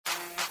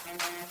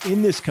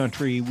In this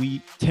country,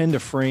 we tend to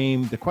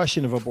frame the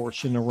question of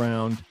abortion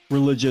around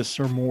religious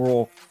or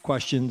moral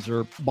questions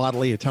or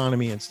bodily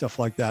autonomy and stuff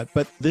like that.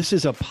 But this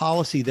is a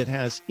policy that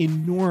has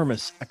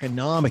enormous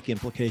economic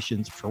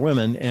implications for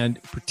women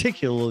and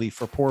particularly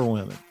for poor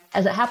women.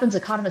 As it happens,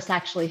 economists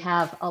actually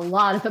have a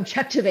lot of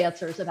objective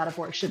answers about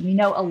abortion. We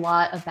know a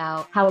lot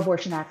about how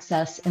abortion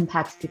access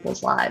impacts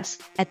people's lives.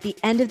 At the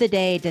end of the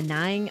day,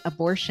 denying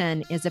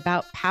abortion is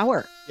about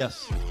power.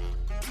 Yes.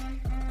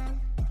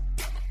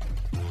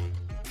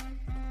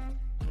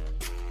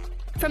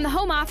 From the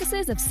home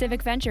offices of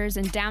Civic Ventures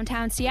in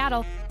downtown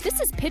Seattle, this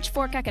is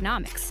Pitchfork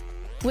Economics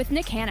with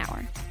Nick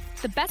Hanauer,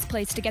 the best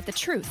place to get the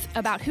truth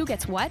about who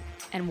gets what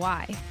and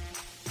why.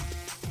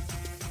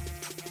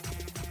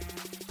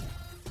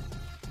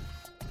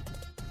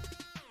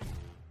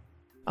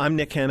 I'm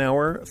Nick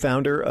Hanauer,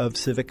 founder of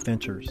Civic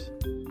Ventures.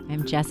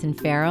 I'm Jessin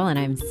Farrell, and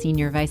I'm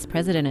Senior Vice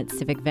President at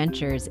Civic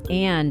Ventures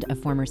and a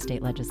former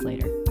state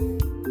legislator.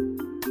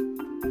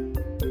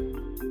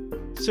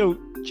 So,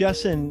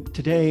 Jessin,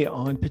 today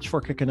on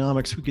Pitchfork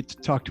Economics, we get to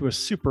talk to a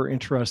super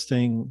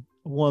interesting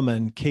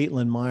woman.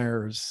 Caitlin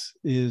Myers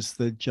is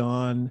the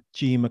John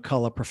G.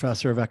 McCullough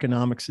Professor of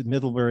Economics at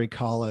Middlebury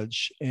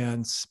College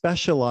and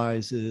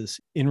specializes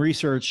in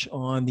research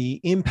on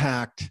the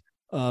impact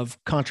of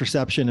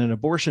contraception and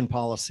abortion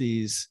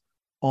policies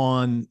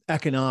on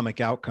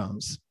economic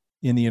outcomes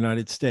in the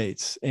United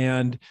States.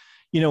 And,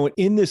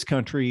 in this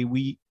country,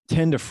 we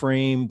tend to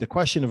frame the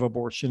question of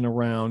abortion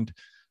around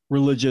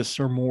religious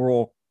or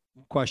moral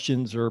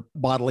questions or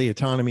bodily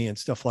autonomy and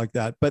stuff like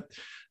that. But,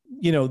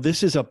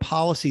 this is a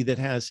policy that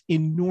has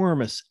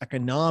enormous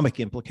economic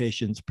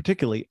implications,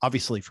 particularly,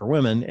 obviously, for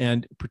women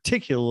and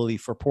particularly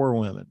for poor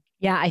women.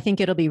 Yeah, I think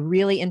it'll be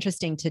really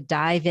interesting to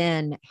dive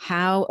in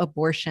how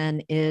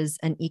abortion is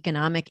an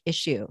economic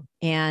issue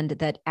and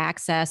that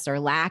access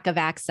or lack of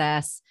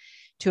access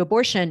to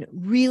abortion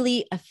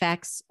really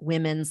affects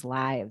women's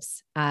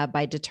lives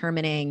by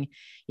determining,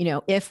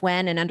 if,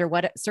 when, and under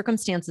what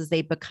circumstances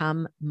they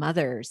become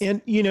mothers.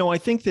 And, I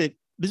think that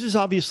this is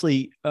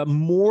obviously a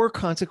more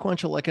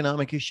consequential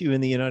economic issue in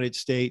the United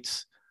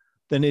States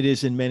than it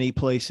is in many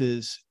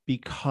places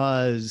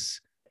because,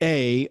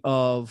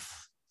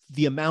 of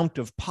the amount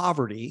of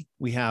poverty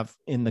we have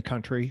in the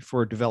country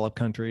for a developed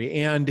country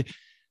and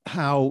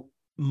how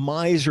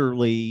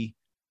miserly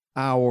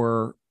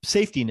our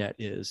safety net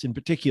is, in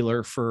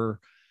particular for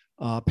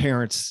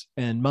parents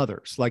and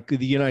mothers. Like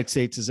the United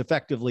States is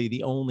effectively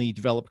the only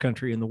developed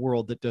country in the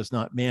world that does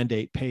not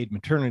mandate paid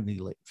maternity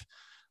leave.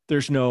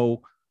 There's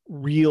no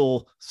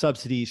real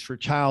subsidies for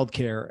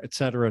childcare, et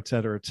cetera, et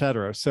cetera, et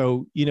cetera.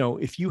 So,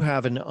 if you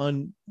have an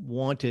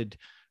unwanted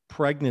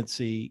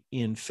pregnancy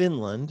in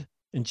Finland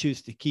and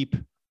choose to keep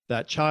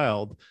that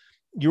child,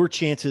 your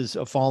chances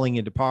of falling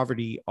into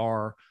poverty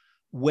are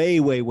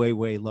way, way, way,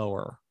 way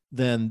lower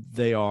than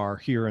they are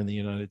here in the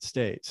United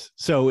States.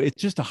 So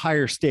it's just a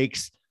higher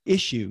stakes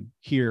issue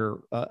here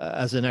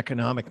as an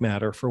economic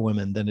matter for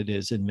women than it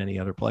is in many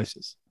other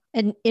places.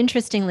 And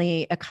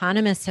interestingly,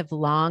 economists have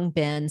long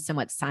been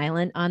somewhat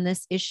silent on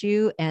this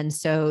issue. And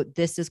so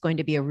this is going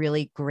to be a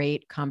really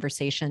great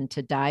conversation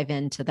to dive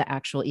into the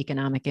actual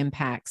economic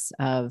impacts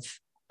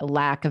of a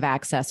lack of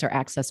access or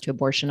access to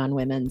abortion on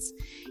women's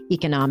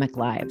economic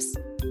lives.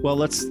 Well,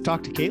 let's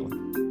talk to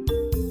Caitlin.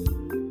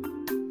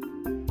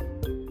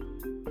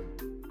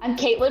 I'm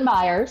Caitlin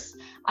Myers.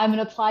 I'm an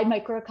applied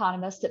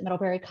microeconomist at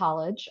Middlebury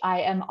College.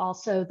 I am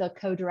also the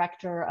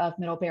co-director of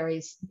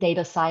Middlebury's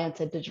Data Science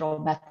and Digital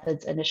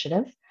Methods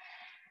Initiative.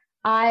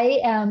 I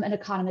am an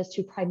economist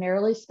who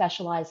primarily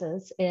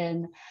specializes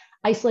in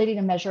isolating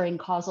and measuring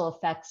causal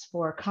effects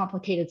for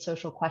complicated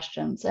social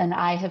questions. And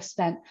I have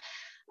spent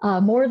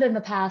more than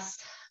the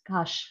past,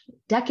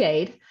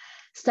 decade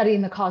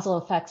studying the causal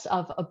effects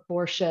of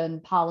abortion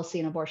policy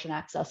and abortion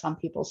access on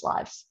people's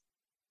lives.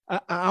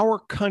 Our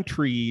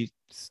country's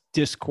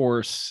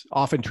discourse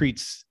often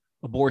treats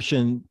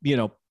abortion,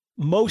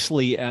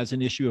 mostly as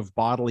an issue of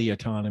bodily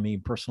autonomy,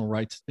 personal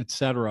rights, et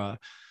cetera.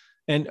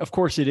 And of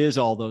course, it is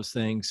all those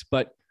things,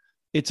 but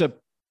it's a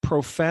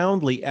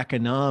profoundly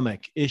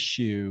economic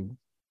issue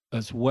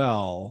as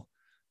well.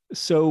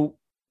 So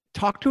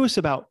talk to us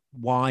about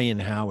why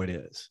and how it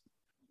is.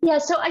 Yeah,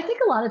 so I think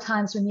a lot of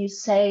times when you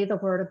say the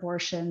word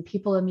abortion,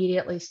 people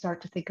immediately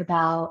start to think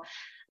about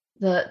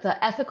the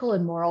ethical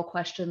and moral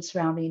questions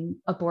surrounding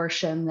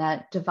abortion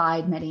that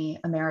divide many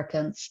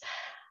Americans.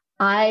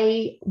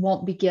 I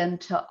won't begin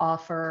to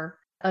offer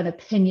an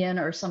opinion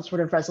or some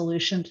sort of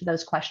resolution to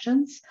those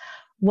questions.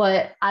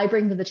 What I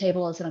bring to the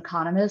table as an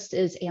economist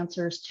is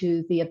answers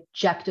to the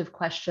objective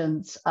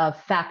questions of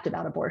fact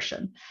about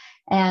abortion.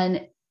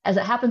 And as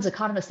it happens,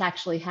 economists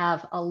actually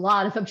have a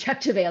lot of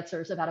objective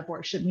answers about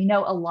abortion. We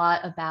know a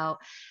lot about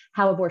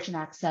how abortion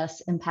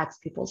access impacts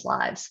people's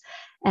lives.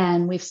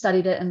 And we've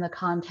studied it in the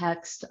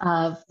context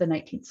of the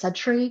 19th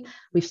century.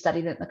 We've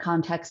studied it in the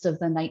context of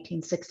the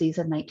 1960s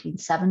and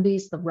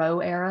 1970s, the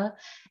Roe era.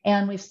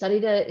 And we've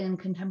studied it in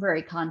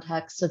contemporary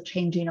contexts of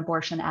changing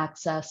abortion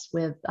access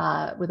with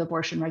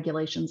abortion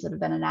regulations that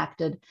have been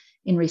enacted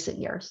in recent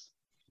years.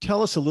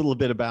 Tell us a little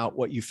bit about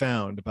what you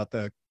found about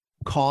the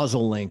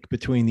causal link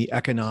between the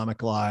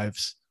economic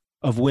lives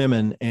of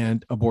women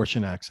and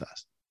abortion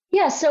access.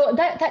 Yeah, so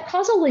that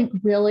causal link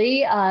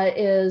really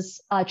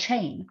is a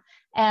chain.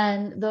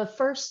 And the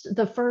first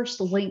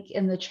link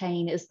in the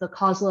chain is the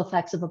causal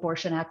effects of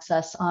abortion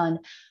access on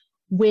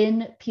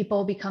when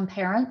people become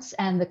parents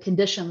and the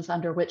conditions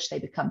under which they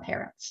become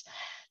parents.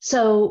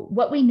 So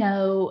what we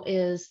know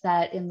is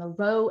that in the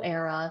Roe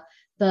era,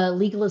 the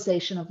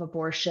legalization of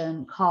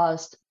abortion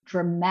caused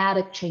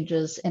dramatic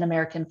changes in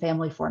American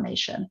family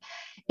formation.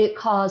 It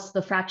caused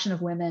the fraction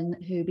of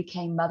women who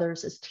became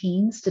mothers as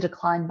teens to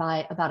decline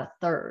by about a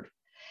third.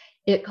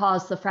 It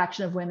caused the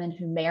fraction of women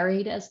who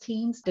married as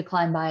teens to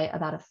decline by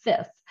about a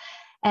fifth.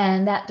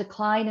 And that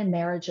decline in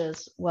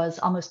marriages was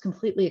almost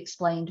completely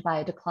explained by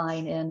a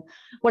decline in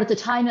what at the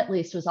time at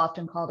least was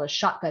often called a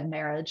shotgun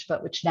marriage,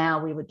 but which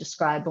now we would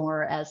describe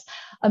more as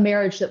a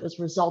marriage that was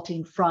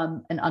resulting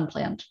from an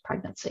unplanned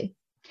pregnancy.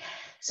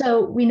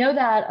 So we know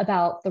that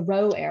about the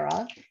Roe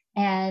era.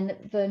 And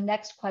the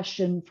next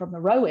question from the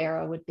Roe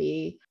era would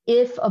be,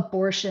 if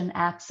abortion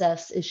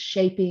access is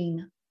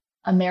shaping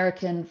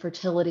American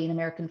fertility and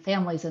American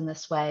families in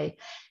this way,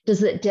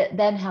 does it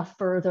then have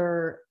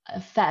further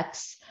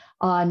effects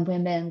on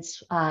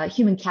women's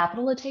human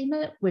capital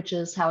attainment, which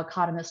is how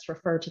economists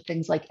refer to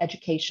things like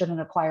education and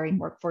acquiring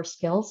workforce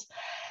skills,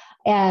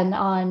 and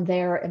on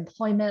their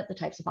employment, the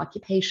types of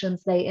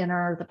occupations they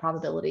enter, the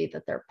probability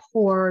that they're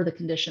poor, the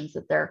conditions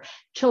that their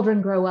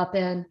children grow up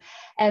in.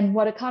 And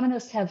what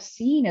economists have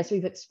seen as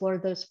we've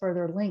explored those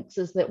further links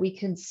is that we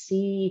can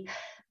see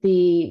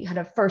the kind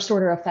of first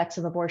order effects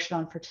of abortion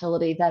on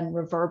fertility then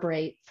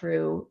reverberate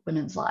through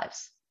women's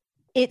lives.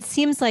 It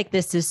seems like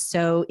this is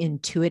so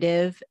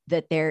intuitive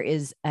that there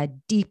is a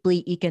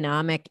deeply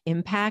economic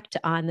impact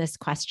on this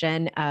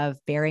question of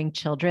bearing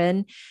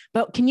children.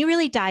 But can you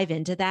really dive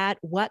into that?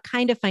 What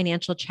kind of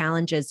financial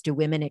challenges do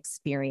women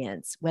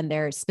experience when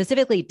they're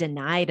specifically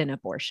denied an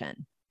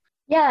abortion?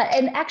 Yeah,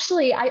 and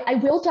actually, I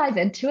will dive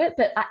into it,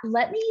 but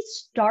let me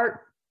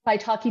start by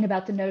talking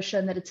about the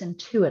notion that it's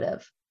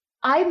intuitive.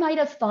 I might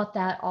have thought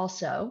that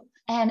also.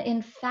 And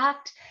in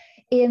fact,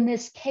 in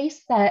this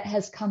case that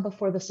has come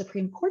before the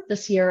Supreme Court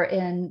this year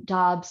in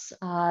Dobbs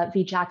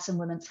v. Jackson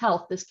Women's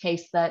Health, this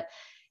case that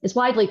is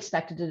widely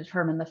expected to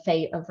determine the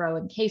fate of Roe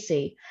and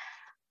Casey,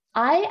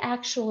 I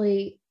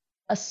actually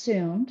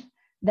assumed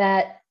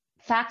that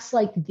facts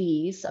like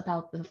these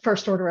about the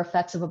first order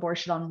effects of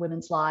abortion on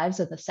women's lives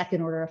and the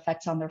second order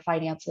effects on their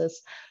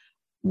finances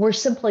were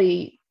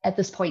simply at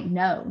this point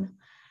known,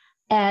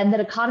 and that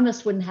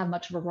economists wouldn't have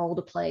much of a role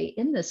to play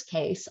in this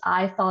case.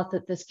 I thought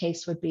that this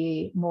case would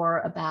be more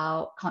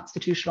about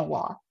constitutional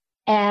law.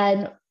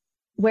 And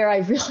where I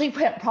really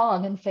went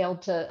wrong and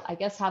failed to, I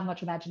guess, have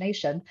much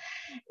imagination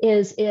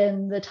is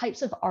in the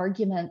types of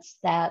arguments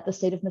that the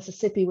state of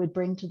Mississippi would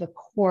bring to the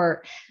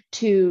court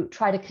to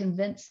try to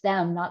convince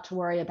them not to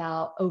worry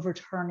about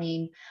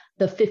overturning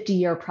the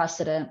 50-year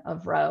precedent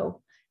of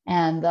Roe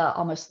and the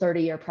almost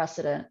 30-year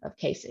precedent of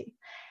Casey.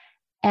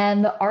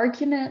 And the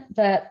argument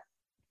that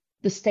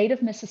the state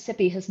of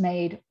Mississippi has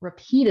made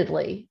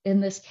repeatedly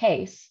in this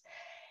case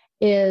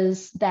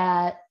is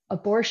that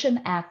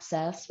abortion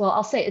access, well,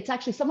 I'll say it's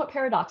actually somewhat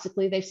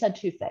paradoxically, they've said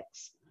two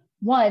things.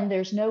 One,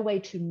 there's no way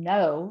to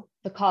know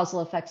the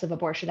causal effects of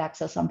abortion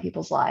access on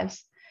people's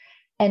lives.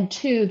 And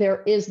two,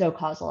 there is no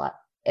causal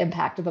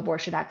impact of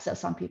abortion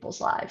access on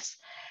people's lives.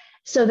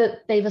 So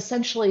that they've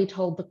essentially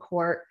told the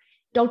court,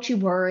 don't you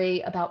worry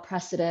about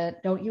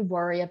precedent. Don't you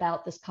worry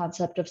about this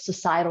concept of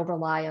societal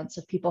reliance,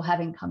 of people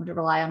having come to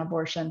rely on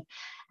abortion.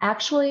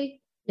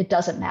 Actually, it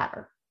doesn't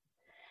matter.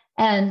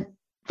 And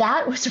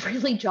that was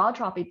really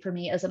jaw-dropping for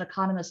me as an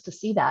economist to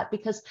see that,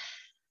 because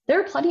there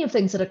are plenty of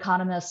things that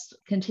economists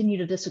continue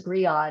to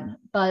disagree on,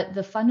 but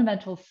the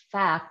fundamental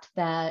fact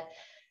that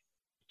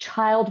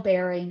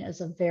childbearing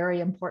is a very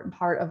important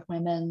part of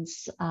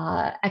women's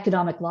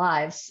economic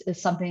lives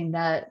is something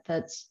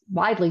that's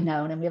widely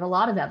known, and we have a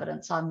lot of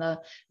evidence on the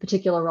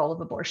particular role of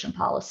abortion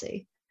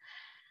policy.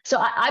 So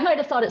I might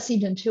have thought it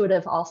seemed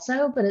intuitive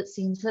also, but it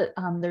seems that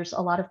there's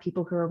a lot of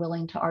people who are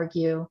willing to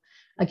argue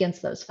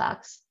against those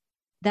facts.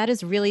 That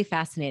is really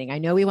fascinating. I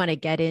know we want to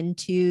get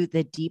into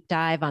the deep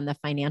dive on the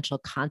financial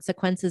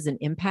consequences and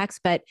impacts,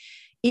 but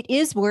it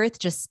is worth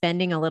just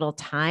spending a little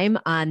time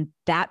on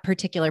that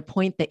particular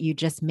point that you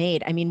just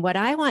made. I mean, what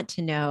I want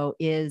to know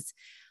is,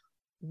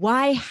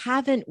 why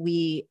haven't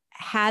we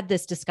had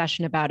this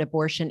discussion about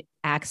abortion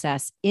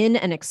access in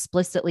an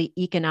explicitly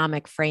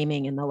economic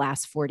framing in the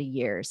last 40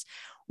 years?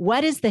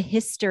 What is the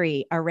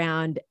history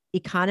around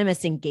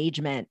economists'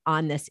 engagement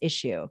on this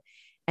issue?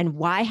 And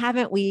why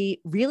haven't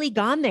we really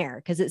gone there?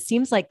 Because it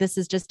seems like this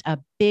is just a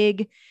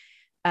big,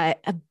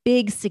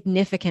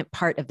 significant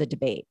part of the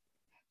debate.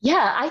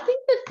 Yeah, I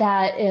think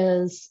that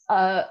is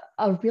a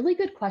really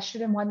good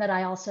question, and one that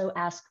I also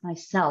ask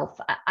myself.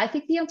 I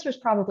think the answer is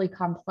probably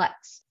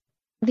complex.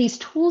 These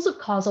tools of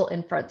causal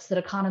inference that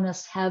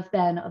economists have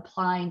been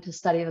applying to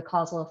study the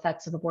causal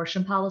effects of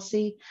abortion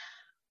policy,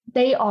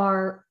 they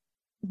are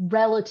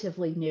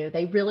relatively new.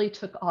 They really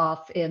took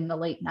off in the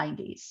late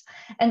 90s.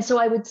 And so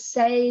I would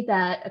say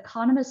that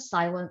economists'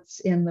 silence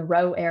in the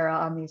Roe era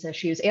on these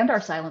issues, and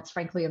our silence,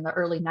 frankly, in the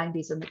early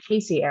 90s in the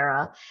Casey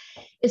era,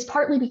 is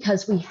partly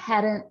because we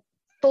hadn't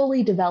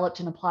fully developed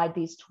and applied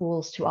these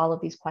tools to all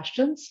of these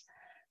questions.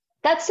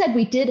 That said,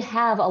 we did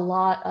have a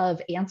lot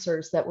of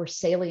answers that were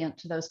salient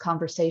to those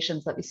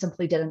conversations that we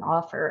simply didn't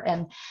offer.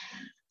 And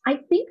I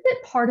think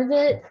that part of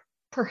it,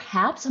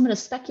 perhaps, I'm going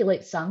to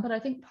speculate some, but I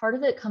think part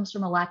of it comes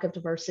from a lack of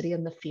diversity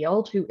in the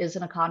field. Who is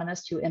an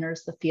economist who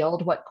enters the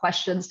field? What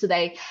questions do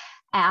they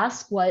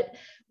ask? What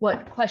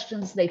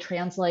questions they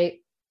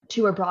translate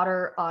to a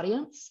broader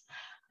audience?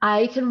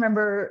 I can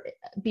remember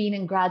being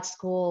in grad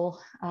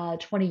school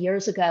 20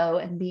 years ago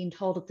and being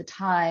told at the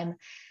time,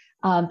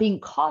 being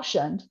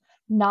cautioned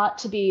not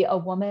to be a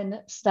woman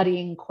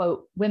studying,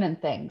 quote, women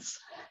things,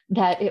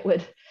 that it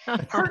would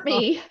hurt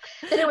me,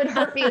 that it would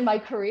hurt me in my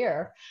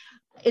career.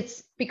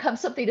 It's become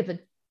something of a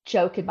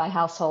joke in my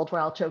household where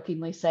I'll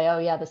jokingly say, oh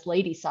yeah, this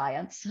lady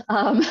science.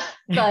 But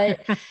right.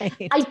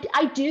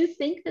 I do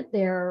think that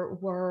there's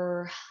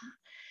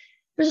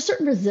a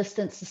certain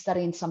resistance to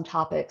studying some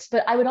topics,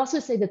 but I would also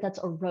say that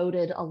that's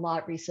eroded a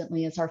lot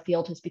recently as our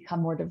field has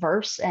become more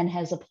diverse and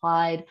has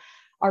applied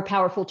our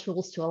powerful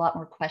tools to a lot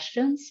more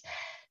questions,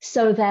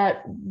 so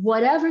that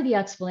whatever the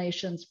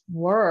explanations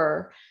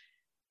were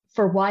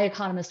for why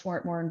economists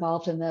weren't more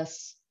involved in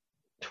this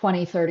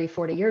 20, 30,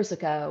 40 years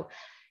ago,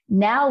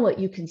 now what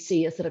you can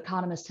see is that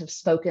economists have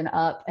spoken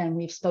up, and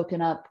we've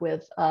spoken up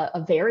with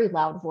a very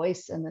loud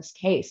voice in this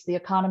case. The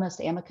Economist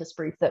amicus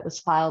brief that was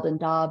filed in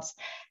Dobbs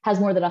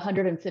has more than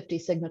 150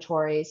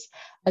 signatories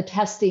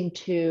attesting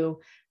to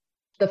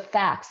the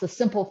facts, the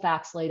simple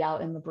facts laid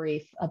out in the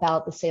brief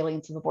about the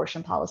salience of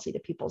abortion policy to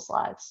people's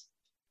lives.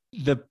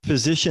 The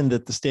position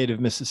that the state of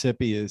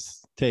Mississippi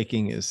is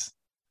taking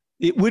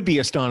it would be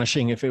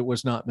astonishing if it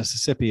was not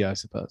Mississippi, I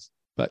suppose,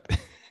 but.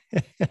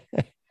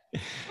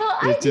 Well,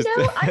 I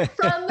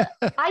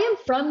am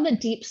from the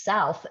deep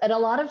South, and a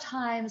lot of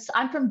times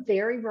I'm from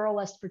very rural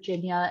West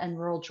Virginia and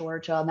rural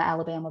Georgia on the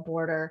Alabama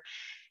border.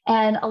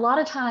 And a lot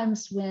of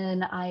times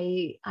when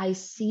I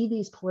see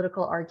these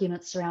political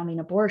arguments surrounding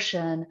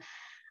abortion,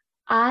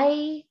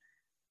 I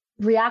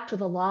react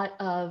with a lot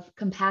of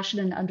compassion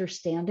and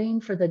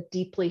understanding for the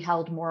deeply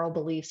held moral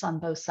beliefs on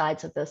both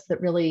sides of this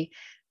that really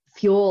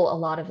fuel a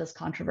lot of this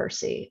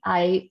controversy.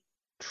 I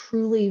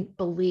truly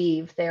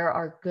believe there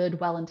are good,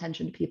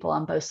 well-intentioned people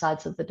on both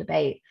sides of the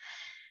debate.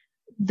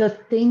 The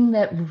thing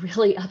that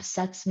really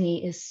upsets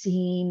me is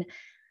seeing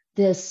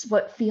this,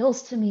 what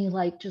feels to me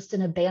like just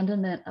an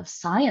abandonment of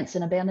science,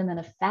 an abandonment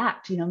of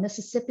fact.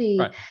 Mississippi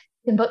right.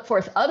 can put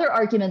forth other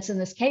arguments in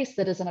this case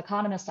that as an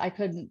economist, I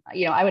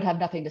would have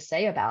nothing to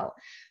say about.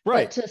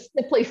 Right. But to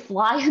simply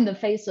fly in the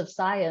face of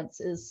science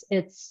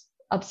it's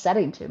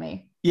upsetting to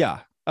me.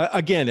 Yeah.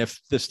 Again,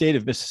 if the state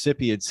of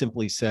Mississippi had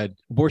simply said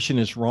abortion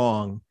is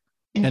wrong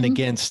and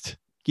against,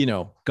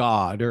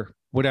 God or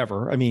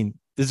whatever, I mean,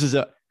 it's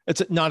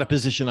not a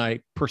position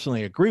I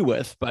personally agree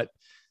with, but,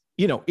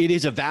 it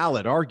is a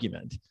valid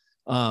argument.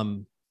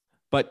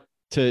 But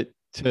to,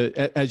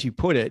 as you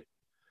put it,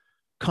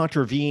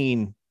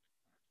 contravene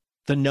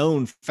the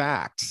known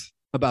facts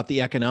about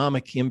the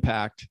economic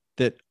impact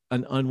that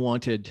an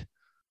unwanted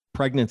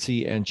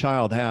pregnancy and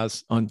child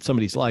has on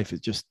somebody's life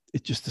it's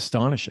just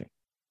astonishing.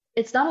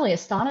 It's not only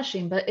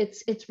astonishing, but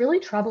it's really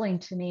troubling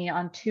to me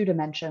on two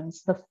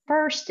dimensions. The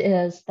first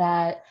is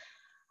that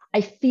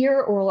I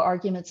fear oral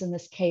arguments in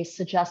this case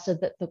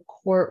suggested that the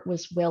court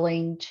was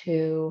willing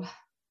to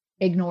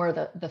ignore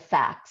the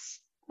facts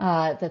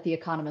that the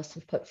economists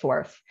have put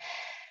forth.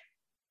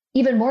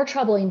 Even more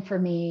troubling for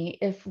me,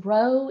 if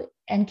Roe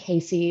and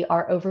Casey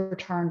are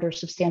overturned or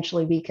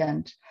substantially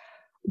weakened,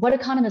 what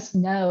economists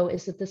know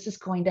is that this is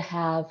going to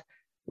have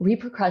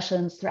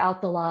repercussions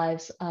throughout the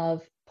lives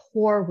of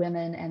poor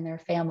women and their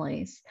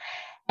families.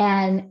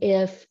 And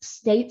if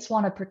states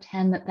want to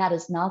pretend that that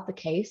is not the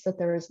case, that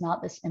there is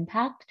not this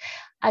impact,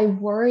 I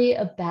worry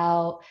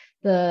about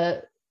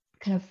the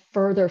kind of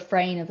further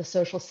fraying of the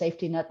social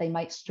safety net they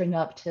might string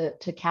up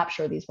to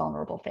capture these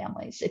vulnerable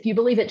families. If you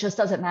believe it just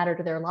doesn't matter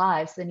to their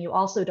lives, then you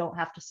also don't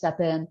have to step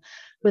in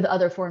with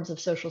other forms of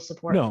social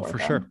support. No, for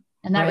sure.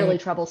 And that really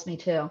troubles me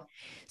too.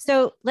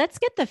 So let's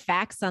get the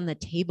facts on the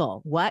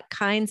table. What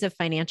kinds of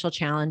financial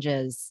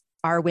challenges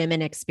are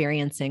women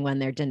experiencing when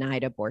they're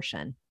denied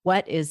abortion?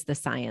 What is the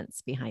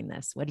science behind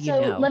this? What do you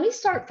know? So let me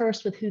start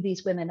first with who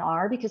these women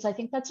are, because I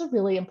think that's a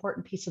really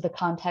important piece of the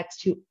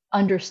context to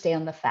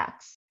understand the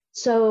facts.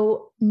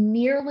 So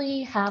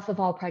nearly half of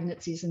all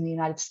pregnancies in the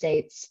United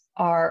States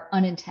are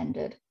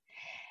unintended.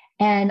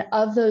 And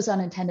of those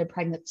unintended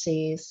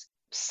pregnancies,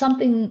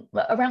 something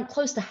around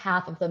close to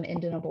half of them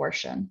end in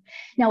abortion.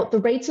 Now, the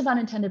rates of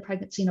unintended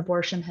pregnancy and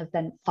abortion have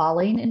been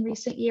falling in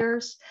recent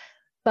years,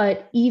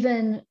 but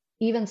even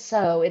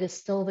so, it is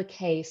still the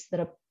case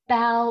that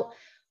about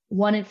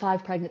 1 in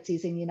 5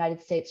 pregnancies in the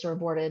United States are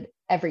aborted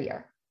every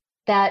year.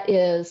 That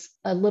is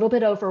a little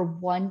bit over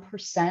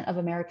 1% of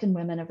American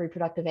women of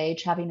reproductive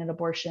age having an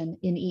abortion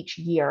in each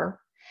year.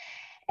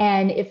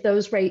 And if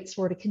those rates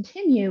were to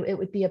continue, it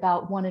would be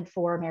about 1 in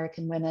 4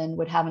 American women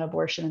would have an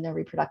abortion in their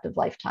reproductive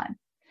lifetime.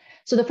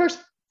 So the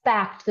first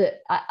fact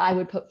that I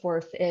would put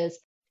forth is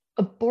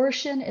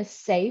abortion is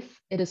safe.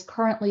 It is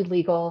currently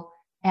legal.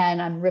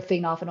 And I'm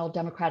riffing off an old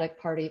Democratic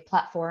Party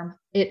platform.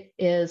 It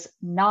is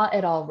not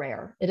at all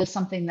rare. It is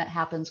something that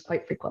happens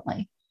quite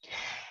frequently.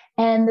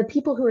 And the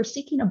people who are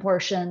seeking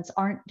abortions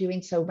aren't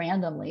doing so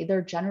randomly.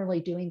 They're generally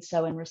doing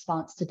so in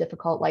response to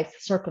difficult life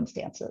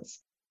circumstances.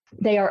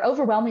 They are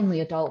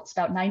overwhelmingly adults.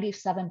 About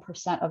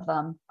 97% of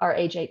them are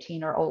age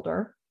 18 or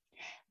older.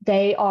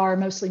 They are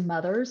mostly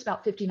mothers.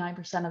 About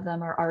 59% of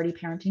them are already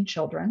parenting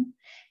children.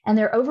 And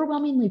they're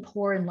overwhelmingly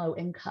poor and low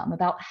income.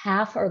 About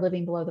half are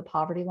living below the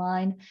poverty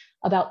line.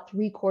 About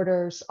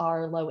 3/4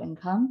 are low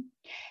income.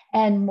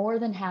 And more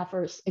than half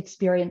are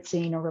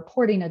experiencing or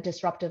reporting a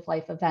disruptive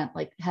life event,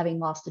 like having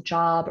lost a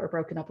job or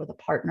broken up with a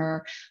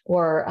partner,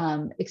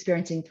 or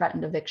experiencing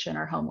threatened eviction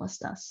or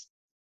homelessness.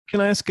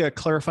 Can I ask a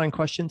clarifying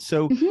question?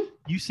 So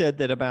you said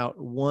that about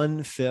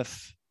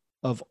 1/5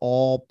 of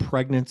all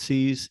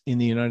pregnancies in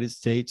the United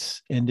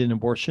States end in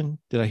abortion.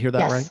 Did I hear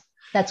that right?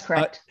 That's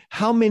correct.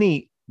 How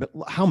many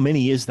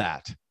is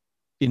that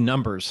in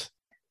numbers?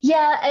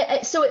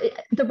 Yeah,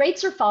 the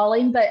rates are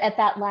falling, but at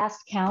that last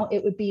count,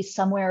 it would be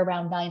somewhere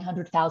around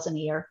 900,000 a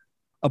year.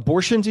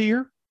 Abortions a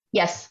year?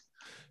 Yes.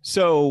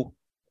 So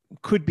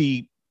could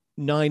be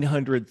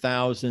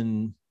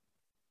 900,000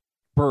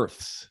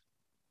 births,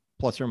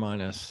 plus or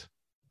minus,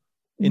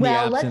 in the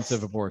absence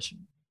of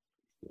abortion.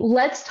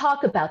 Let's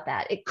talk about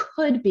that. It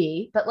could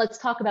be, but let's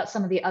talk about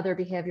some of the other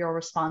behavioral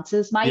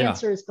responses. My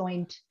answer is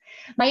going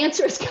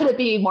to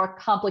be more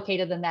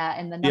complicated than that,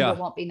 and the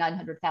number won't be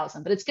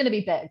 900,000, but it's going to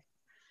be big.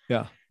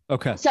 Yeah.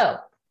 Okay. So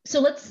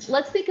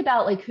let's think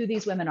about like who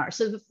these women are.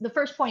 So the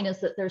first point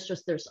is that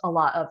there's a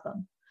lot of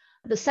them.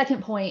 The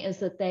second point is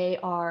that they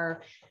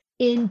are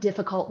in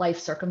difficult life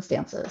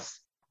circumstances.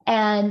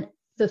 And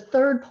the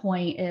third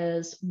point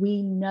is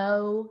we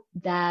know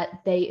that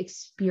they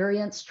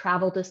experience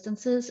travel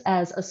distances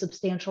as a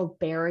substantial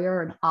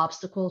barrier and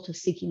obstacle to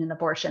seeking an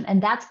abortion.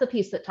 And that's the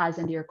piece that ties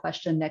into your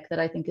question, Nick, that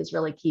I think is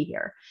really key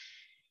here.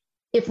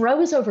 If Roe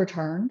is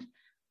overturned,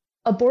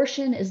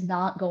 abortion is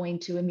not going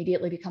to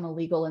immediately become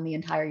illegal in the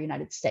entire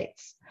United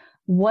States.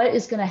 What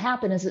is going to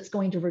happen is it's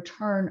going to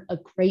return a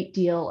great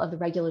deal of the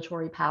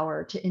regulatory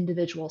power to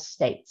individual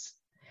states.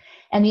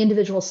 And the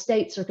individual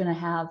states are going to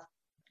have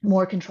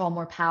more control,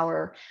 more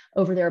power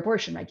over their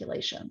abortion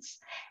regulations.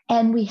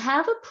 And we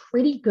have a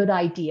pretty good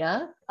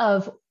idea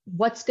of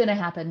what's going to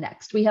happen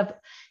next. We have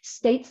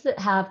states that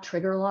have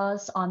trigger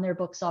laws on their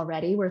books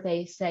already, where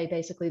they say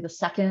basically the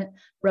second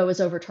Roe is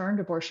overturned,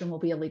 abortion will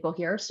be illegal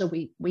here. So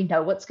we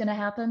know what's going to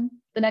happen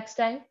the next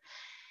day.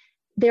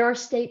 There are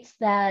states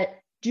that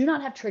do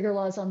not have trigger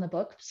laws on the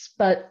books,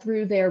 but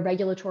through their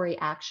regulatory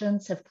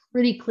actions have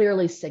pretty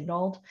clearly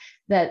signaled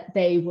that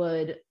they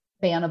would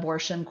ban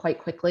abortion quite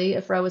quickly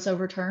if Roe is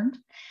overturned.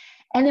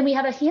 And then we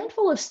have a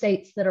handful of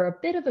states that are a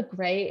bit of a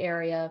gray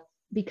area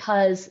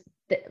because,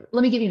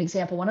 let me give you an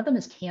example. One of them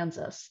is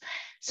Kansas.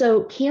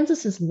 So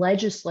Kansas's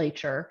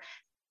legislature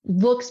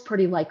looks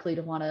pretty likely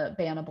to want to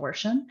ban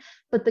abortion,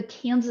 but the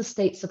Kansas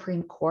State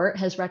Supreme Court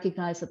has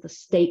recognized that the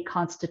state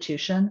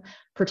constitution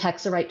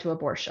protects the right to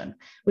abortion,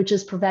 which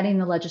is preventing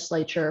the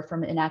legislature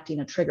from enacting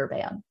a trigger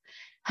ban.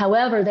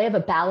 However, they have a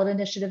ballot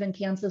initiative in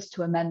Kansas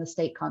to amend the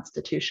state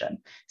constitution.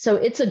 So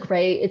it's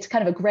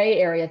kind of a gray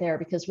area there,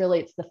 because really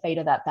it's the fate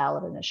of that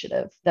ballot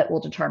initiative that will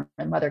determine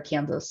whether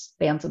Kansas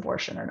bans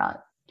abortion or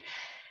not.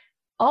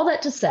 All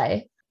that to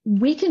say,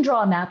 we can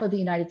draw a map of the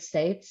United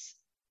States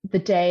the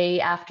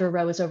day after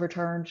Roe is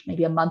overturned,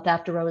 maybe a month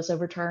after Roe is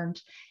overturned,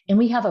 and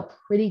we have a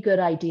pretty good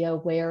idea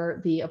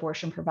where the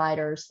abortion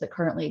providers that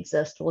currently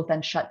exist will have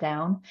been shut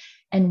down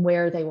and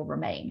where they will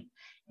remain.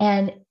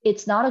 And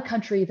it's not a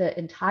country that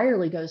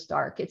entirely goes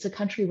dark. It's a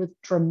country with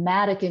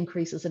dramatic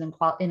increases in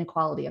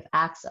inequality of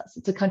access.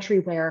 It's a country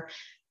where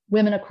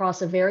women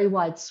across a very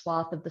wide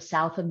swath of the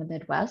South and the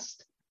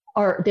Midwest,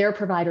 their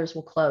providers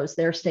will close,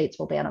 their states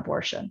will ban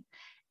abortion.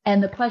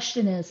 And the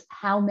question is,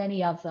 how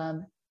many of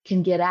them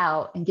can get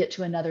out and get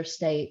to another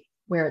state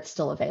where it's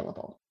still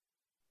available?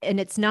 And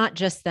it's not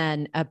just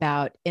then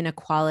about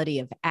inequality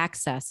of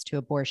access to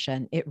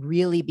abortion. It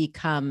really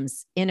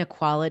becomes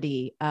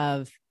inequality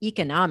of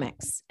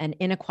economics and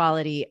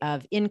inequality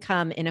of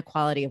income,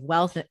 inequality of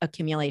wealth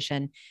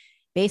accumulation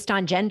based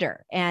on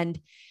gender. And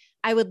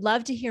I would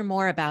love to hear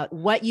more about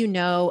what you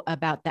know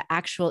about the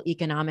actual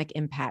economic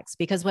impacts,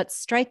 because what's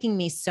striking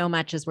me so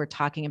much as we're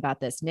talking about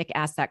this, Nick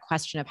asked that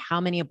question of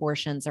how many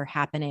abortions are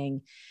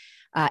happening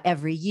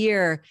every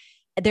year.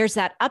 There's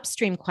that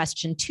upstream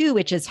question too,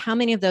 which is how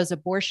many of those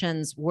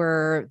abortions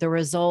were the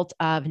result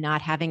of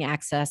not having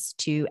access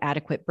to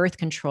adequate birth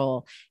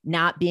control,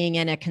 not being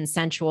in a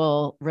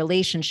consensual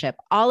relationship.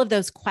 All of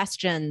those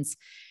questions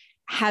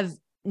have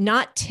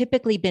not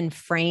typically been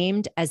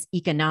framed as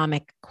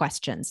economic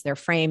questions. They're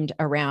framed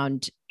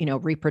around,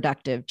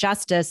 reproductive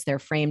justice. They're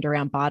framed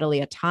around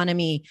bodily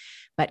autonomy,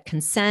 but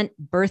consent,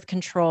 birth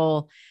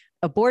control,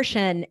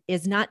 abortion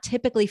is not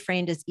typically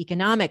framed as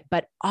economic,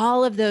 but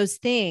all of those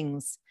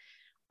things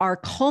are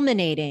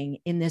culminating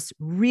in this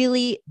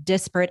really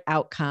disparate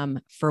outcome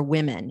for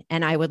women.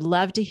 And I would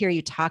love to hear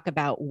you talk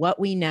about what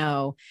we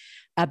know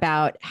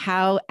about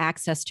how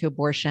access to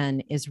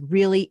abortion is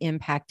really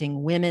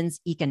impacting women's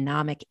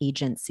economic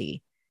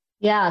agency.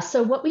 Yeah.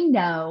 So what we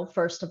know,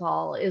 first of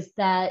all, is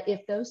that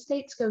if those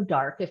states go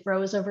dark, if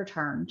Roe is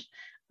overturned,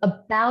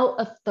 about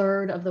a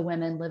third of the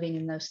women living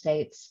in those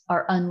states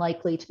are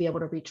unlikely to be able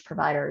to reach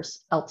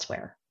providers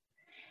elsewhere.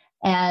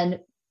 And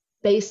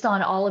based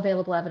on all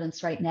available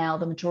evidence right now,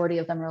 the majority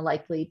of them are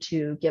likely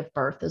to give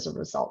birth as a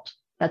result.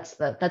 That's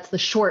the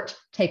short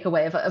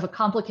takeaway of a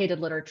complicated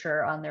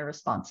literature on their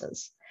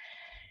responses.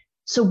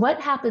 So what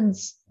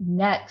happens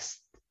next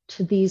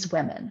to these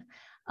women?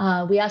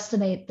 We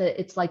estimate that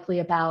it's likely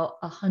about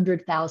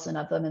 100,000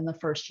 of them in the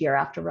first year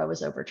after Roe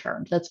is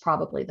overturned. That's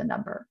probably the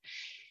number.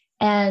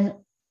 And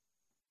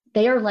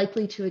they are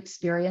likely to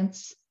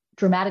experience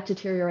dramatic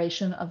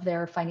deterioration of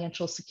their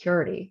financial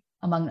security,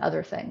 among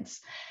other things.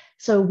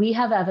 So we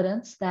have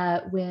evidence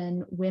that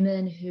when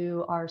women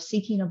who are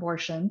seeking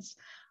abortions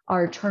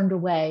are turned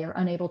away or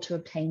unable to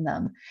obtain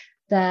them,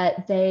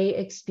 that they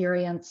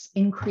experience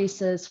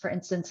increases, for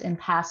instance, in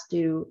past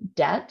due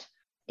debt,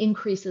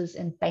 increases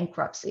in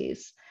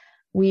bankruptcies.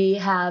 We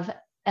have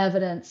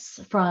evidence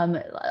from,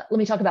 let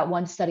me talk about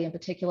one study in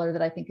particular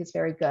that I think is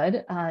very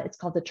good. It's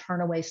called the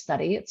Turnaway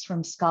Study. It's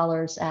from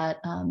scholars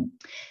at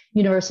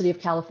University of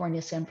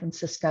California, San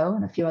Francisco,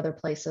 and a few other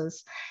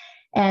places.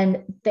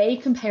 And they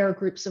compare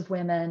groups of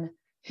women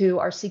who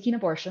are seeking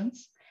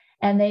abortions,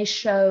 and they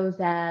show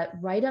that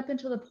right up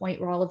until the point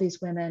where all of these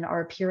women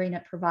are appearing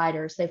at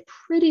providers, they have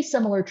pretty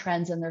similar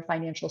trends in their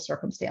financial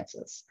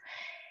circumstances.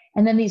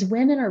 And then these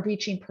women are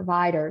reaching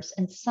providers,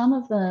 and some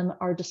of them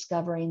are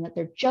discovering that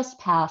they're just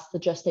past the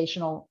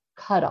gestational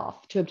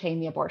cutoff to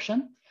obtain the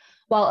abortion,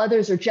 while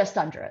others are just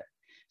under it.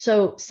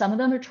 So some of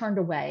them are turned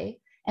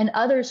away, and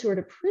others who are at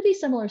a pretty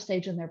similar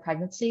stage in their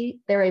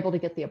pregnancy, they're able to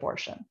get the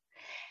abortion.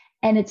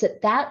 And it's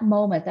at that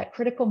moment, that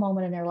critical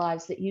moment in their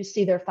lives, that you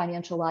see their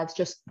financial lives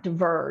just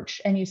diverge.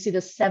 And you see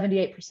this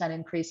 78%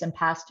 increase in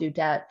past due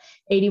debt,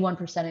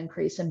 81%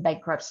 increase in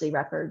bankruptcy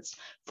records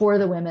for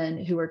the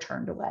women who are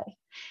turned away.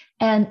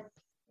 And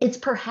it's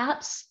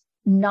perhaps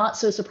not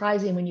so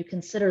surprising when you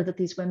consider that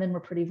these women were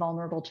pretty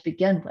vulnerable to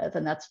begin with,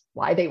 and that's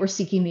why they were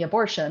seeking the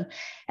abortion,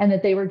 and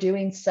that they were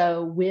doing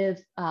so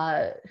with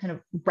kind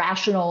of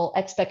rational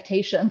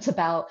expectations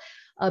about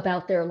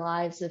their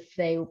lives if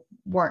they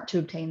weren't to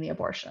obtain the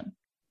abortion.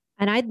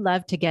 And I'd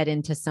love to get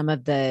into some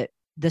of the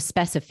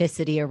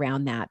specificity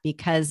around that,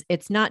 because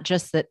it's not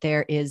just that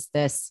there is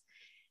this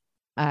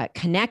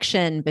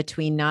connection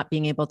between not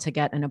being able to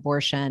get an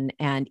abortion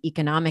and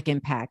economic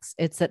impacts.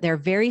 It's that there are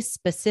very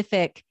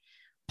specific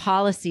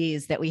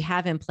policies that we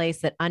have in place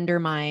that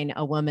undermine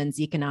a woman's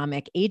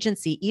economic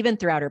agency, even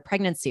throughout her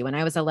pregnancy. When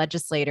I was a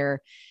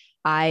legislator,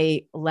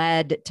 I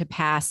led to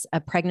pass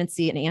an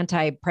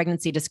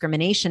anti-pregnancy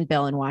discrimination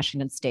bill in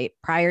Washington state.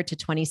 Prior to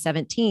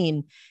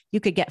 2017, you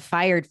could get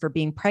fired for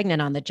being pregnant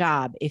on the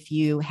job if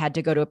you had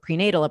to go to a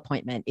prenatal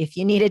appointment, if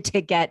you needed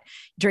to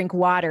drink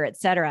water, et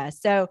cetera.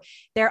 So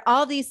there are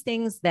all these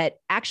things that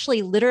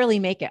actually literally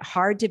make it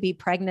hard to be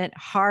pregnant,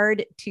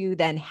 hard to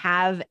then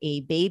have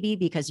a baby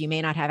because you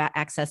may not have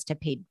access to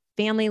paid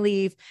family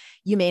leave.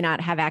 You may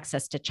not have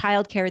access to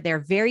childcare. There are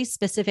very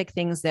specific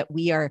things that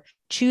we are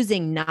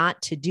choosing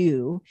not to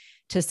do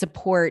to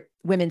support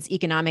women's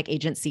economic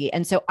agency.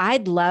 And so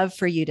I'd love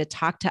for you to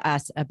talk to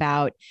us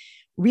about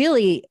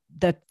really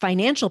the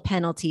financial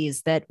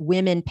penalties that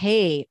women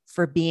pay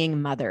for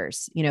being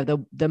mothers,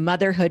 the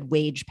motherhood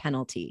wage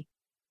penalty.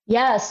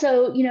 Yeah.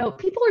 So,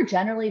 people are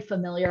generally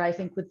familiar, I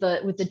think, with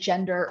the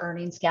gender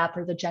earnings gap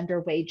or the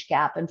gender wage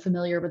gap, and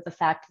familiar with the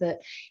fact that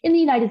in the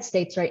United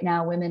States right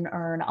now, women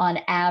earn on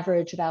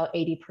average about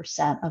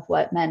 80% of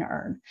what men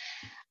earn.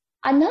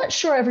 I'm not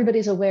sure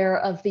everybody's aware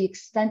of the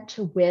extent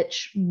to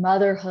which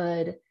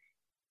motherhood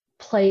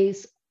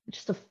plays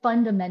just a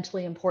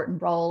fundamentally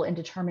important role in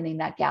determining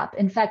that gap.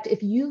 In fact,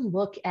 if you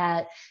look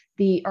at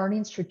the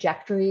earnings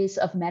trajectories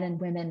of men and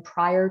women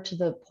prior to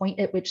the point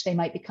at which they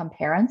might become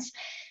parents,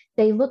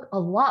 they look a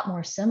lot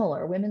more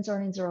similar. Women's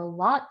earnings are a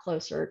lot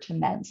closer to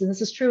men's. And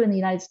this is true in the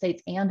United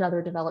States and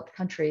other developed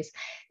countries.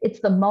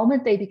 It's the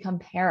moment they become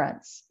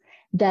parents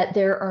that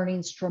their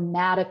earnings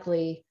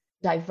dramatically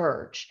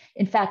diverge.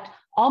 In fact,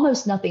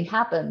 almost nothing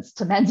happens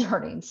to men's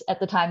earnings at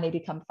the time they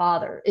become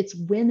father. It's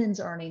women's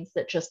earnings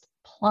that just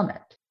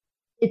plummet.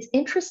 It's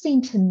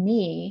interesting to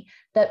me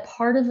that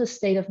part of the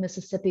state of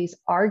Mississippi's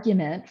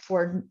argument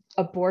for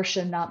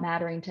abortion not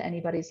mattering to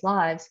anybody's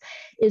lives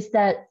is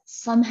that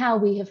somehow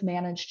we have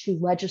managed to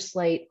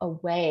legislate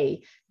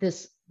away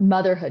this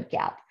motherhood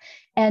gap.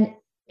 And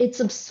it's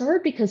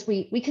absurd because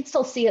we can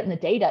still see it in the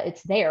data.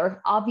 It's there.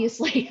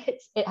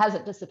 Obviously, it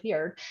hasn't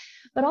disappeared.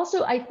 But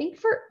also, I think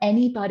for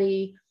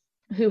anybody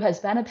who has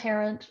been a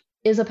parent,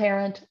 is a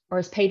parent, or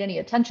has paid any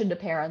attention to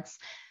parents,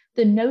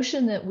 the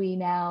notion that we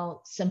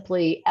now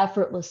simply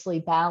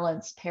effortlessly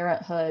balance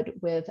parenthood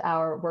with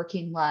our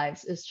working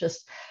lives is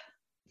just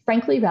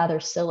frankly rather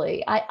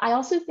silly. I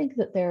also think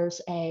that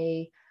there's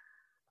a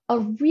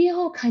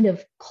real kind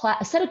of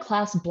a set of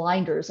class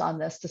blinders on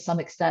this to some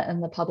extent in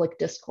the public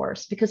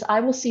discourse, because I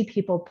will see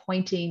people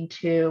pointing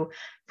to,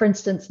 for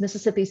instance,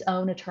 Mississippi's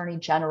own attorney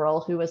general,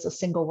 who is a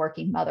single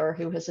working mother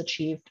who has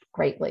achieved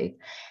greatly,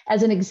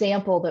 as an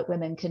example that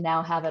women can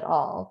now have it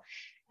all.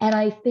 And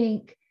I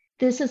think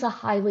this is a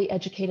highly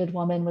educated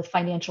woman with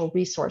financial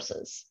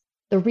resources.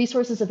 The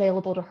resources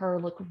available to her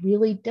look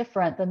really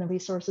different than the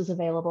resources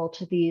available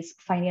to these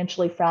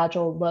financially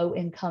fragile,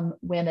 low-income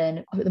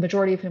women, the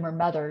majority of whom are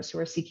mothers who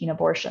are seeking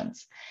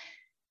abortions.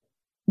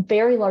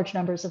 Very large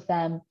numbers of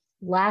them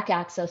lack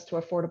access to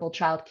affordable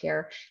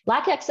childcare,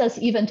 lack access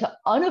even to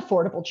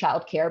unaffordable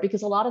childcare,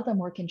 because a lot of them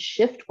work in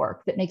shift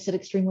work that makes it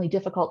extremely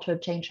difficult to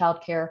obtain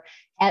childcare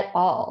at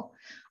all.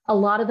 A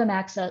lot of them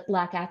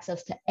lack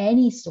access to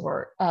any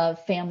sort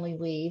of family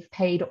leave,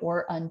 paid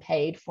or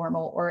unpaid,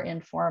 formal or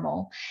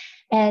informal.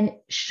 And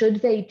should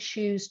they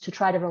choose to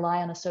try to rely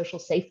on a social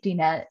safety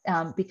net,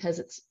 because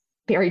it's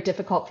very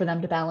difficult for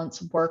them to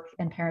balance work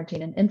and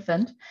parenting an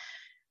infant,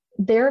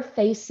 they're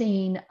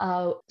facing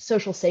a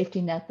social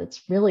safety net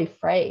that's really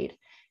frayed.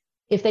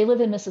 If they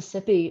live in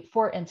Mississippi,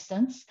 for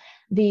instance,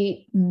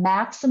 the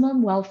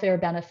maximum welfare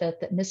benefit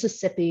that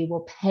Mississippi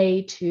will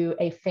pay to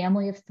a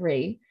family of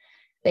three,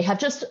 they have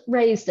just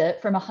raised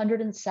it from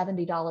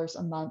 $170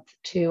 a month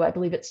to, I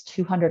believe it's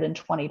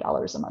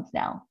 $220 a month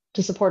now,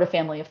 to support a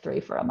family of three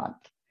for a month.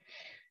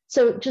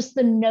 So just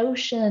the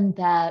notion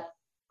that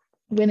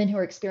women who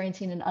are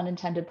experiencing an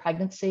unintended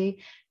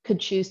pregnancy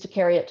could choose to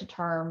carry it to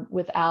term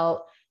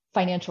without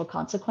financial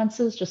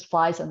consequences just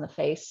flies in the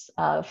face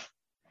of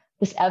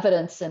this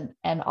evidence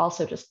and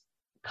also just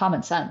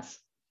common sense.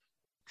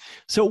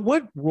 So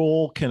what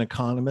role can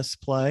economists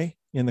play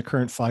in the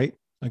current fight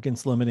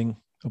against limiting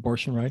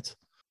abortion rights?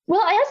 Well,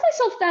 I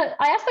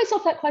ask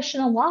myself that question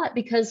a lot,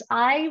 because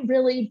I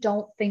really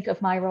don't think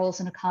of my role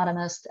as an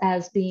economist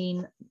as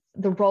being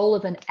the role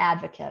of an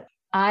advocate.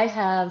 I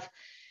have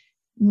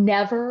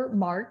never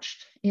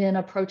marched in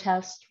a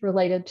protest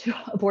related to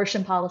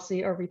abortion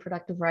policy or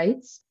reproductive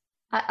rights.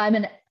 I'm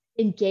an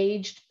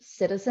engaged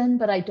citizen,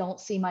 but I don't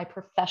see my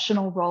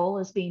professional role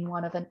as being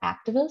one of an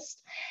activist.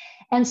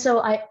 And so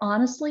I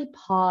honestly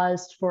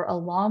paused for a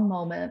long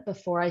moment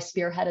before I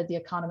spearheaded the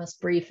Economist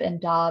brief in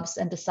Dobbs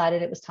and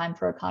decided it was time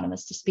for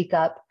economists to speak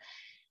up,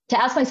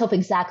 to ask myself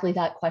exactly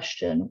that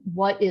question: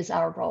 what is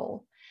our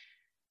role?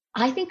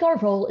 I think our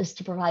role is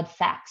to provide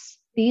facts.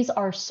 These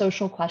are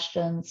social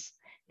questions.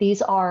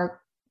 These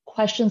are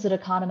questions that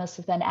economists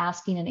have been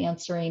asking and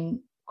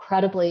answering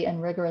credibly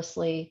and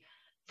rigorously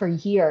for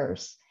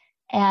years.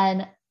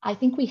 And I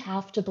think we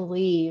have to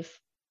believe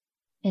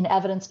in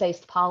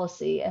evidence-based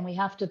policy, and we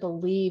have to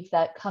believe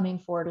that coming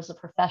forward as a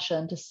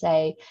profession to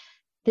say,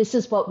 this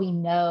is what we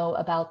know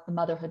about the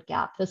motherhood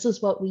gap. This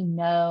is what we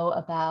know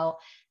about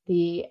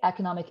the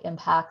economic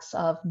impacts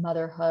of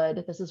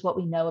motherhood. This is what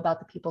we know about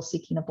the people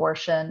seeking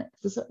abortion.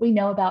 This is what we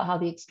know about how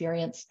they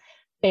experience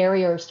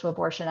barriers to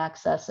abortion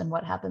access and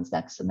what happens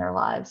next in their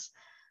lives.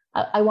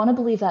 I want to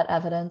believe that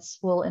evidence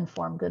will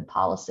inform good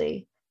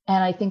policy.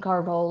 And I think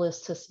our role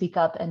is to speak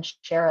up and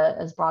share it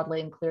as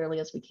broadly and clearly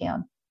as we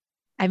can.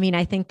 I mean,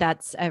 I think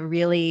that's a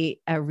really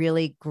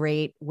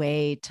great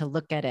way to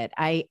look at it.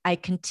 I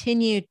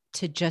continue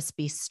to just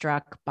be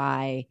struck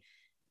by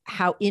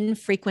how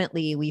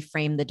infrequently we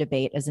frame the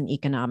debate as an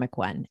economic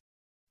one.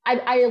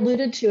 I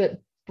alluded to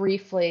it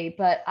briefly,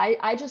 but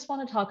I just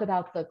want to talk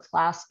about the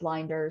class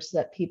blinders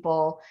that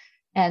people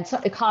and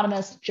some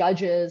economists,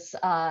 judges,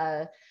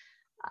 I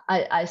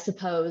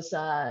suppose,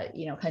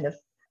 kind of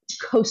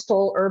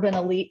coastal urban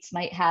elites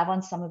might have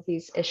on some of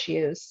these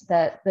issues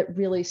that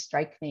really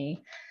strike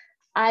me.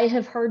 I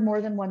have heard more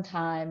than one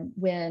time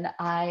when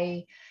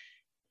I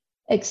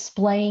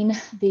explain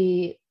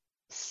the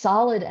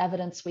solid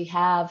evidence we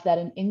have that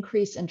an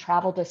increase in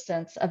travel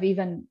distance of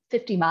even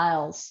 50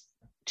 miles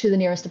to the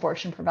nearest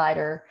abortion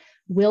provider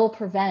will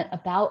prevent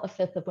about a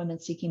fifth of women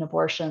seeking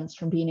abortions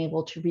from being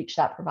able to reach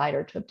that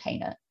provider to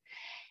obtain it.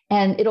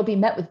 And it'll be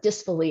met with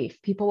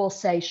disbelief. People will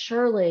say,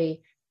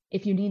 surely,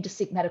 if you need to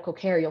seek medical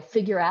care, you'll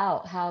figure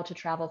out how to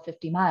travel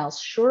 50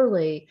 miles.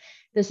 Surely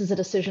this is a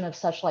decision of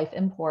such life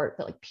import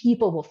that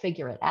people will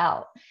figure it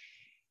out.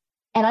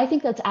 And I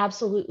think that's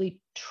absolutely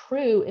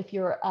true if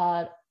you're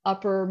an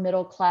upper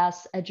middle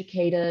class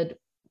educated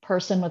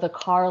person with a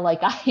car like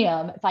I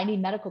am. If I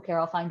need medical care,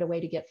 I'll find a way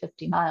to get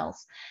 50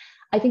 miles.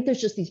 I think there's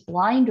just these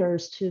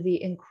blinders to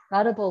the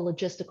incredible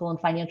logistical and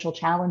financial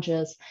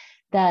challenges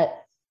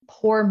that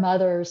poor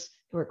mothers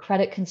who are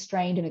credit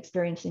constrained and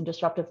experiencing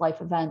disruptive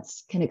life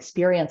events can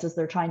experience as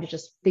they're trying to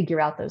just figure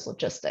out those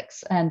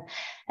logistics. And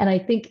I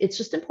think it's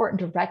just important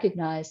to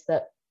recognize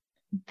that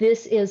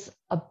this is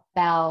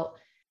about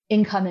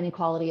income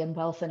inequality and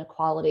wealth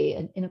inequality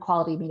and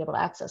inequality being able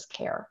to access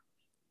care.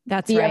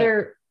 That's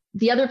right.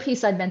 The other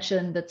piece I'd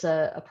mentioned that's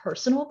a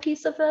personal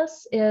piece of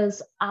this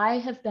is I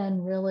have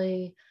been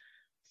really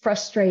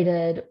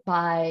frustrated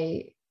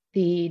by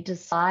the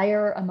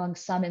desire among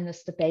some in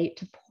this debate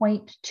to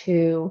point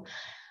to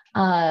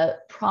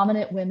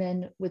prominent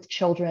women with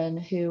children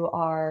who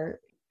are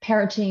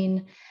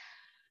parenting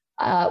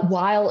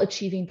while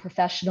achieving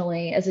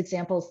professionally as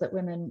examples that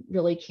women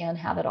really can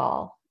have it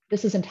all.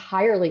 This is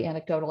entirely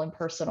anecdotal and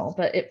personal,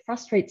 but it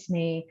frustrates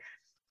me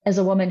as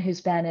a woman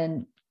who's been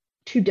in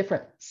two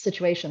different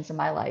situations in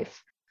my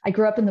life. I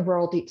grew up in the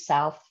rural deep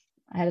South.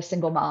 I had a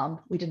single mom.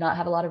 We did not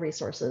have a lot of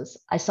resources.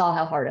 I saw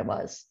how hard it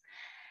was.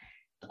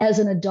 As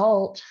an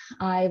adult,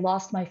 I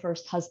lost my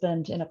first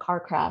husband in a car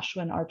crash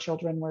when our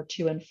children were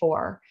 2 and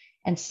 4,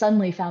 and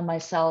suddenly found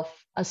myself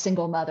a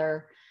single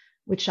mother,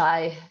 which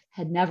I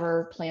had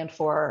never planned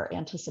for or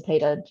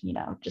anticipated,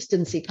 just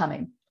didn't see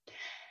coming.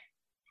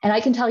 And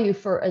I can tell you,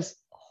 for as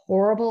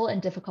horrible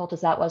and difficult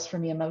as that was for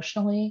me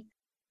emotionally,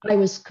 I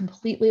was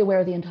completely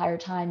aware the entire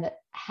time that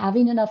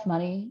having enough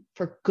money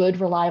for good,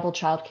 reliable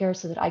childcare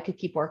so that I could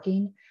keep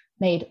working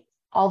made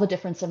all the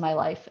difference in my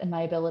life and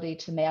my ability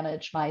to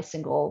manage my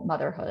single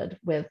motherhood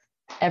with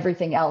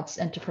everything else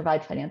and to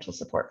provide financial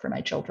support for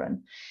my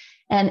children.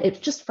 And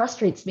it just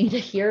frustrates me to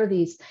hear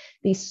these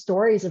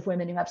stories of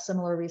women who have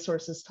similar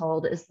resources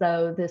told as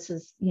though this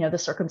is, the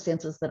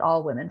circumstances that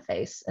all women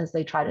face as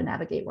they try to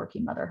navigate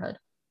working motherhood.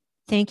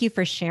 Thank you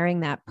for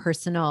sharing that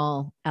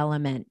personal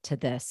element to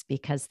this,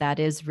 because that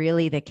is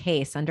really the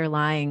case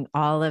underlying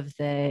all of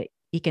the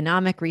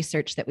economic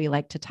research that we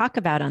like to talk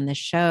about on this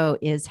show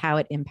is how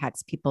it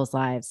impacts people's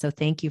lives. So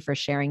thank you for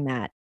sharing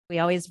that. We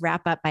always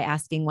wrap up by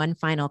asking one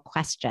final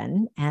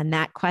question. And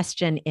that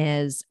question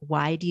is,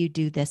 why do you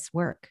do this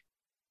work?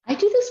 I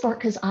do this work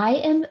because I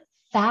am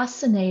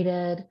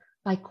fascinated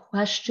by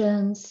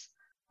questions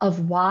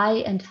of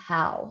why and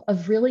how,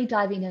 of really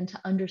diving into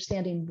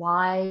understanding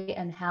why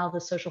and how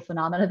the social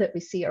phenomena that we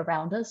see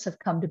around us have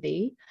come to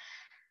be.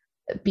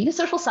 Being a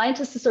social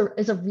scientist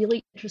is a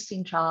really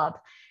interesting job.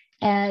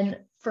 And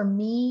for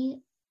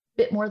me, a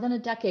bit more than a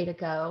decade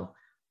ago,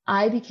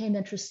 I became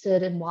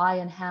interested in why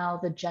and how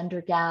the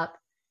gender gap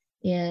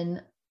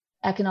in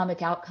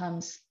economic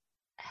outcomes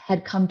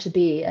had come to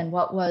be and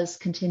what was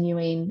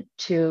continuing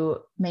to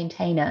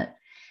maintain it.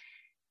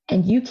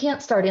 And you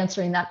can't start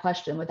answering that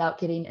question without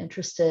getting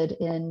interested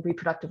in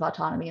reproductive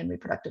autonomy and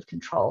reproductive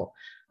control.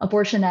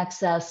 Abortion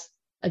access,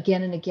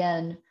 again and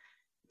again,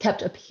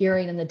 kept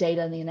appearing in the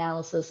data and the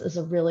analysis as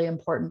a really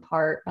important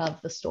part of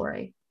the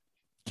story.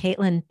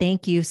 Caitlin,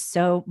 thank you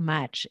so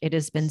much. It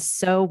has been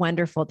so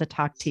wonderful to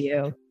talk to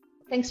you.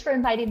 Thanks for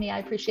inviting me. I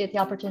appreciate the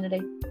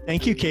opportunity.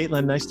 Thank you,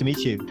 Caitlin. Nice to meet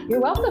you.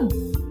 You're welcome.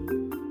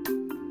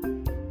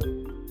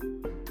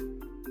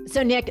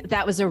 So Nick,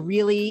 that was a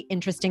really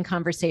interesting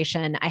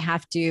conversation. I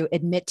have to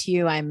admit to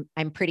you,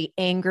 I'm pretty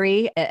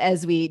angry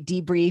as we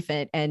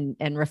debrief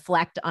and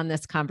reflect on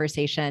this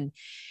conversation,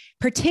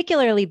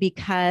 particularly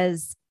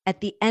because at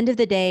the end of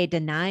the day,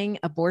 denying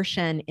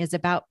abortion is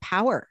about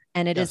power,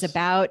 and it is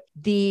about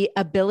the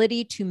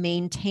ability to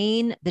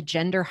maintain the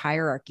gender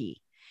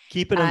hierarchy.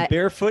 Keeping them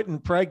barefoot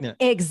and pregnant.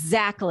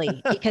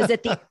 Exactly. Because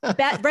at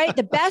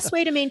the best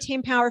way to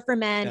maintain power for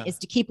men is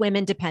to keep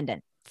women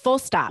dependent. Full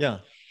stop. Yeah.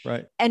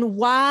 Right. And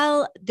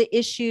while the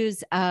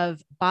issues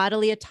of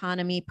bodily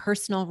autonomy,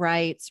 personal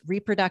rights,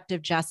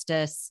 reproductive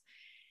justice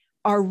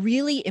are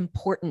really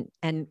important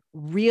and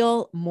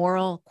real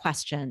moral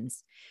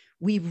questions,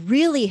 we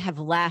really have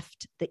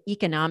left the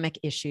economic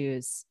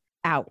issues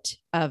out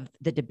of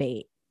the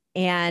debate.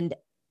 And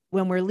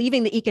when we're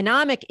leaving the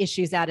economic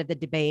issues out of the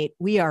debate,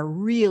 we are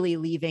really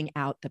leaving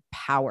out the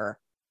power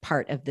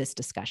part of this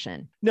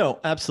discussion. No,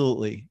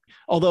 absolutely.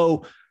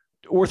 Although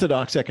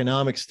orthodox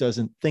economics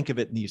doesn't think of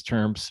it in these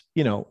terms.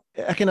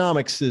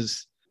 Economics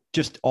is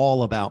just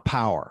all about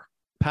power.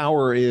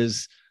 Power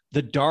is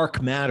the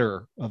dark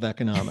matter of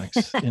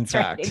economics, in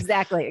fact. Right.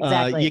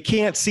 Exactly. You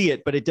can't see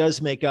it, but it does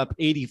make up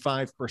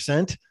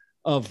 85%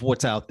 of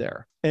what's out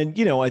there. And,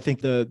 I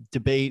think the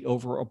debate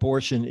over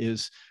abortion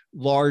is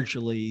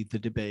largely the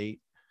debate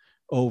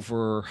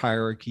over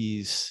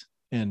hierarchies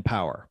and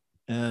power.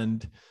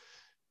 And,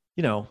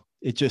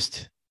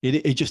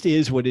 it just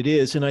is what it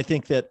is. And I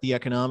think that the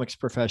economics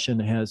profession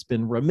has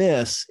been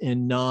remiss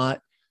in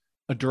not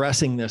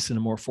addressing this in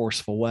a more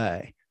forceful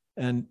way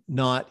and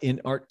not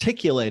in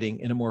articulating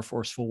in a more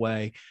forceful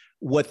way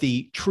what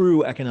the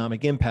true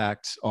economic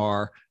impacts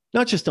are,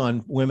 not just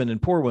on women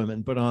and poor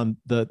women, but on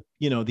the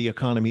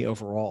economy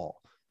overall.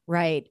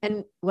 Right.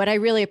 And what I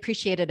really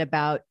appreciated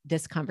about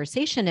this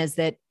conversation is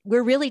that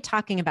we're really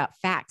talking about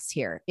facts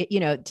here.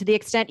 To the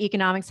extent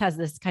economics has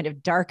this kind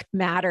of dark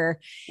matter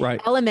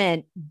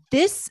element,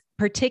 this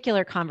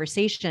particular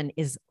conversation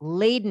is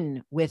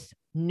laden with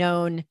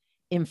known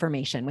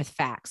information, with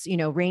facts,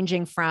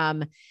 ranging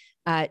from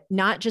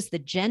not just the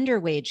gender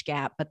wage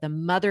gap, but the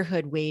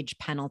motherhood wage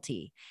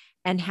penalty,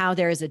 and how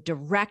there is a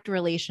direct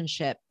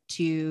relationship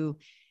to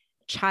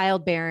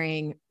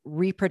childbearing,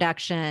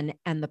 reproduction,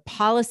 and the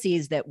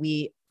policies that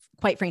we,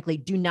 quite frankly,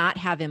 do not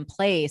have in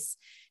place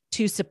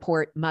to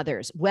support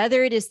mothers,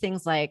 whether it is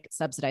things like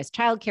subsidized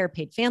childcare,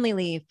 paid family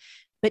leave,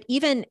 but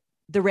even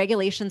the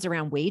regulations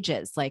around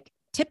wages, like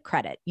tip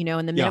credit,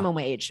 and the minimum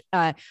wage,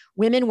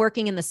 women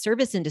working in the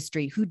service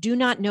industry who do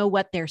not know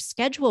what their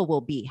schedule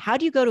will be. How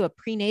do you go to a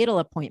prenatal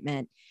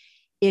appointment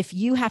if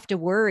you have to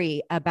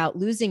worry about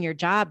losing your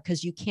job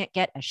because you can't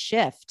get a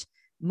shift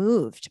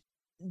moved.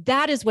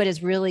 That is what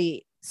is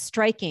really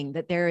striking,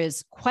 that there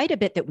is quite a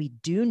bit that we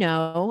do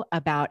know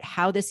about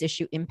how this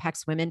issue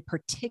impacts women,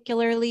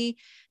 particularly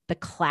the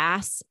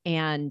class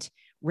and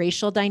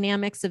racial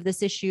dynamics of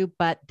this issue,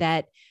 but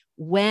that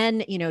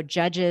when,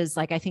 judges,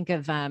 like I think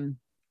of,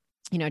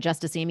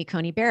 Justice Amy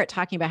Coney Barrett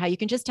talking about how you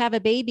can just have a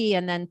baby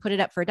and then put it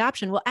up for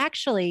adoption. Well,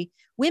 actually,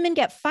 women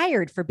get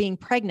fired for being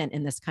pregnant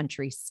in this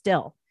country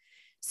still.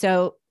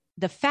 So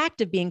the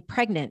fact of being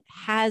pregnant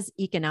has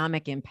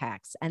economic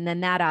impacts. And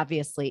then that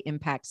obviously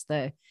impacts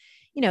the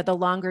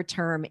longer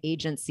term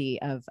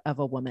agency of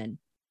a woman.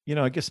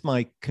 I guess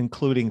my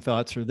concluding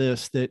thoughts are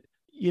that,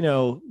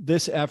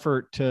 this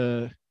effort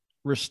to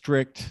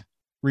restrict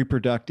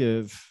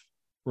reproductive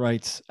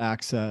rights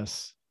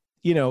access,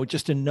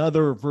 just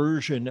another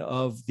version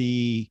of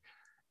the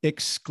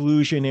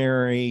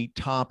exclusionary,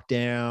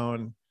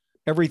 top-down,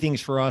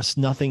 everything's for us,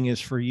 nothing is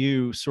for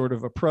you sort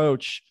of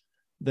approach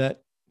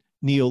that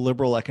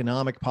neoliberal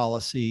economic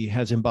policy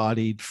has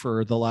embodied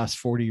for the last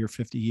 40 or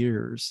 50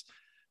 years.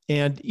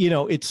 And,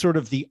 it's sort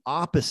of the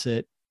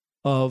opposite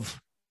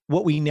of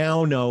what we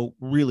now know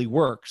really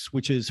works,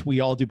 which is we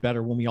all do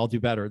better when we all do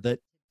better. That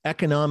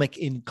economic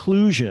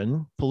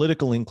inclusion,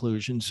 political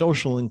inclusion,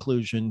 social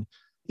inclusion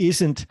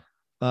isn't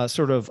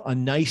sort of a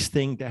nice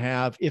thing to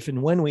have if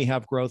and when we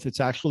have growth. It's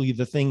actually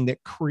the thing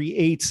that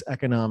creates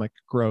economic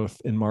growth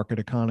in market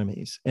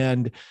economies.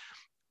 And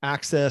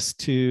access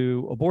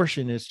to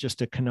abortion is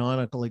just a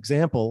canonical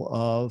example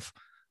of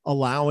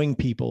allowing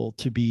people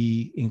to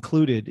be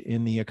included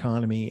in the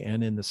economy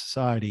and in the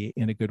society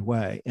in a good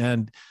way.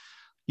 And,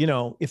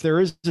 if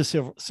there is a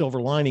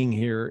silver lining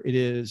here, it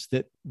is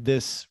that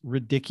this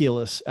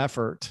ridiculous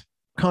effort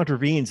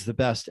contravenes the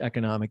best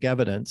economic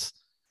evidence.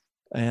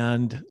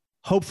 And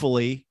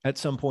hopefully at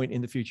some point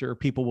in the future,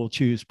 people will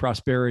choose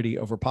prosperity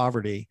over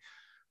poverty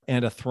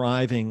and a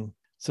thriving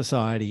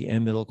society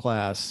and middle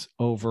class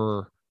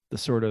over the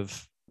sort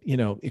of,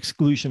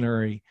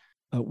 exclusionary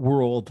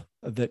world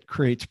that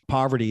creates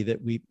poverty that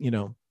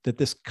that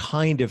this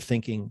kind of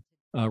thinking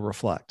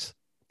reflects.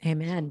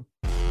 Amen.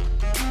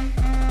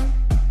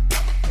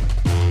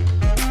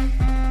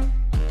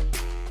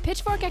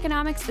 Pitchfork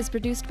Economics is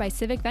produced by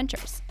Civic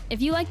Ventures.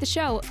 If you like the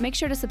show, make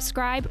sure to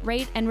subscribe,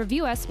 rate, and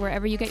review us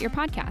wherever you get your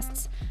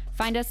podcasts.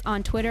 Find us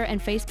on Twitter and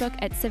Facebook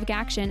at Civic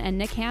Action and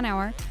Nick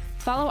Hanauer.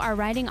 Follow our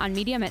writing on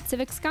Medium at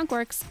Civic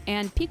Skunkworks,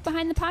 and peek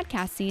behind the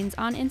podcast scenes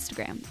on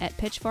Instagram at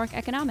Pitchfork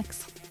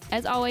Economics.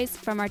 As always,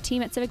 from our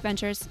team at Civic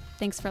Ventures,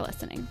 thanks for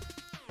listening.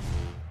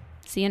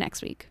 See you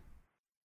next week.